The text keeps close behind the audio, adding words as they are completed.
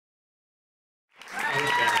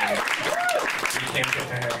can't get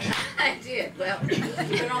the hair. I did. Well,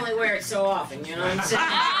 you can only wear it so often, you know what I'm saying?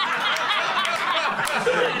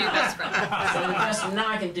 New best friend. So just now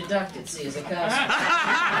I can deduct it, see, as a costume.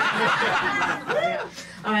 Yeah.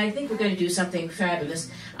 I think we're going to do something fabulous.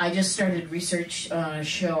 I just started research on a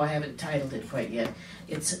show. I haven't titled it quite yet.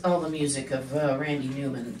 It's all the music of Randy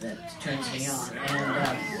Newman that turns me on.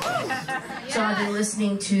 And so I've been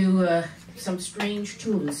listening to some strange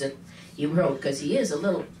tunes that he wrote, because he is a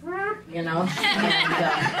little, you know.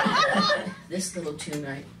 And this little tune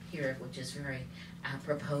right here, which is very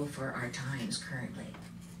apropos for our times currently.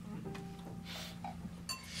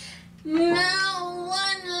 No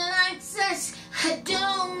one likes us, I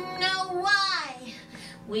don't know why.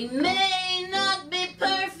 We may not be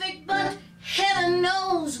perfect, but heaven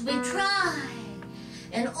knows we try.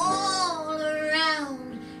 And all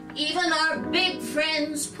around, even our big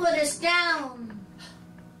friends put us down.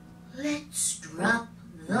 Let's drop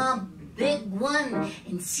the big one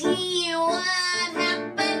and see what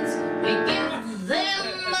happens. We give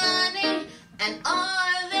them money, and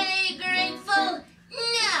are they grateful?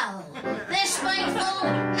 No, they're spiteful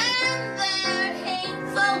and they're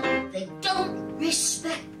hateful. They don't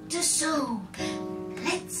respect us, so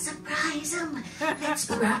let's surprise them. Let's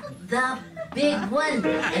drop the big one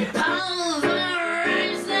and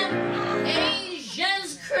pulverize them.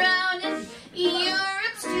 Asia's crowded,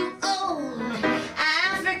 Europe's too old,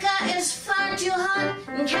 Africa is far too hot,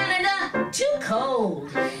 and Canada too cold.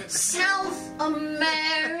 South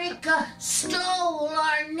America stole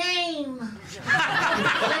our name.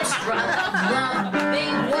 Let's drop the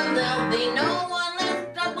big one, there'll be no one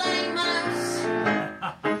left to blame us.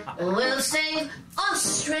 We'll save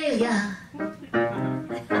Australia.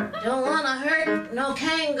 Don't wanna hurt no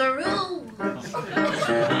kangaroo.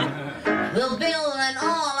 We'll build an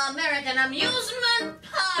all-American amusement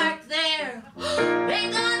park there. They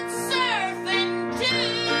got surfing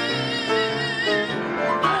too.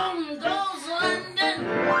 Boom goes London,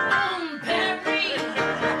 boom Paris.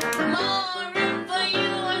 More room for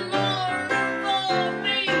you and more room for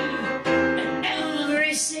me. And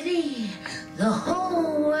every city, the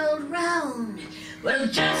whole world round, will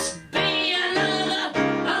just be another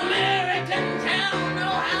American town.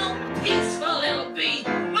 Oh, how peaceful it'll be.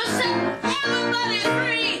 We'll set everybody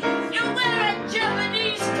free. You wear a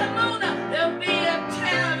Japanese kimono, there'll be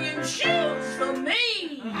Italian shoes for me.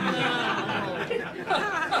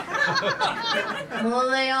 Well,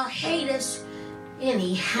 they all hate us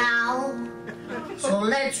anyhow, so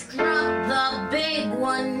let's drop the big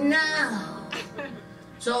one now.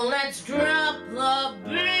 So let's drop the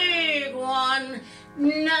big one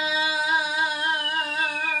now.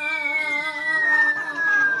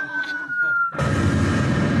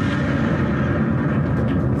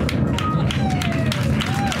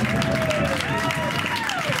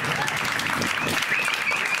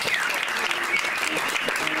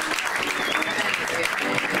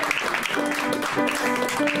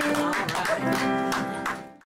 Thank you.